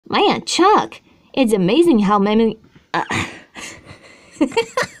Man, Chuck, it's amazing how many...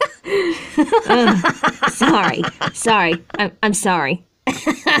 Sorry. I'm sorry.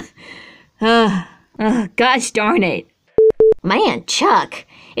 Gosh darn it. Man, Chuck,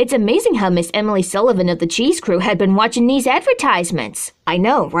 it's amazing how Miss Emily Sullivan of the Cheese Crew had been watching these advertisements. I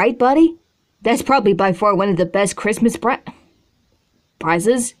know, right, buddy? That's probably by far one of the best Christmas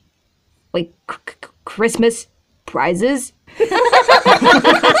prizes? Wait, Christmas prizes?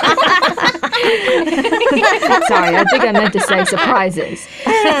 Sorry, I think I meant to say surprises.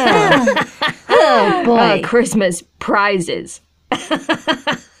 Oh, boy. Christmas prizes.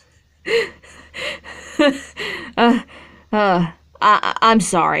 I'm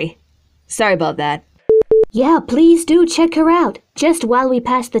sorry. Sorry about that. Yeah, please do check her out, just while we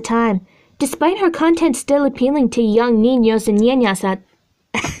pass the time. Despite her content still appealing to young niños and niñas at...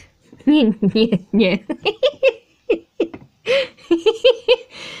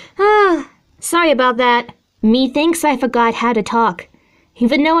 Sorry about that. Methinks I forgot how to talk.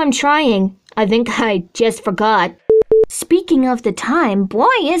 Even though I'm trying, I think I just forgot. Speaking of the time, boy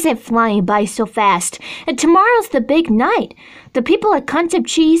is it flying by so fast. And tomorrow's the big night. The people at Concept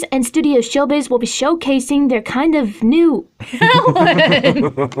Cheese and Studio Showbiz will be showcasing their kind of new...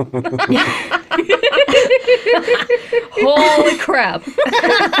 Holy crap.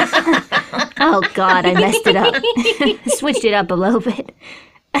 Oh God, I messed it up. Switched it up a little bit.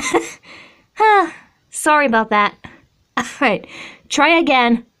 Sorry about that. Alright, try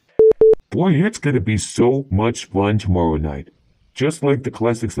again. Boy, it's gonna be so much fun tomorrow night. Just like the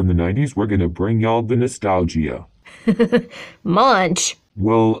classics from the 90s, we're gonna bring y'all the nostalgia. Munch.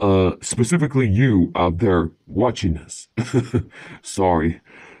 Well, specifically you out there watching us. Sorry.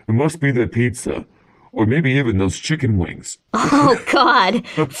 It must be the pizza. Or maybe even those chicken wings. Oh God,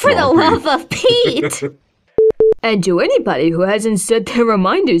 for the love of Pete! And to anybody who hasn't set their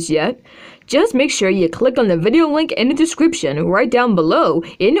reminders yet, just make sure you click on the video link in the description right down below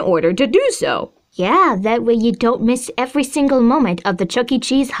in order to do so. Yeah, that way you don't miss every single moment of the Chuck E.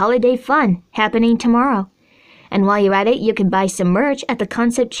 Cheese holiday fun happening tomorrow. And while you're at it, you can buy some merch at the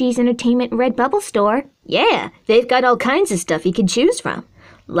Concept Cheese Entertainment Redbubble store. Yeah, they've got all kinds of stuff you can choose from.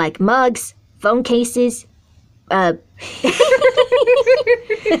 Like mugs, phone cases,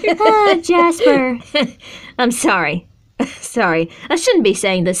 Jasper. I'm sorry. Sorry, I shouldn't be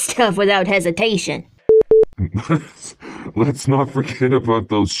saying this stuff without hesitation. Let's not forget about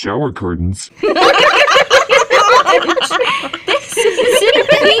those shower curtains. This is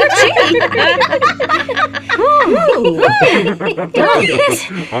PG.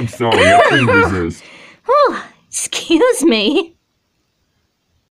 I'm sorry, I couldn't resist. Oh, excuse me.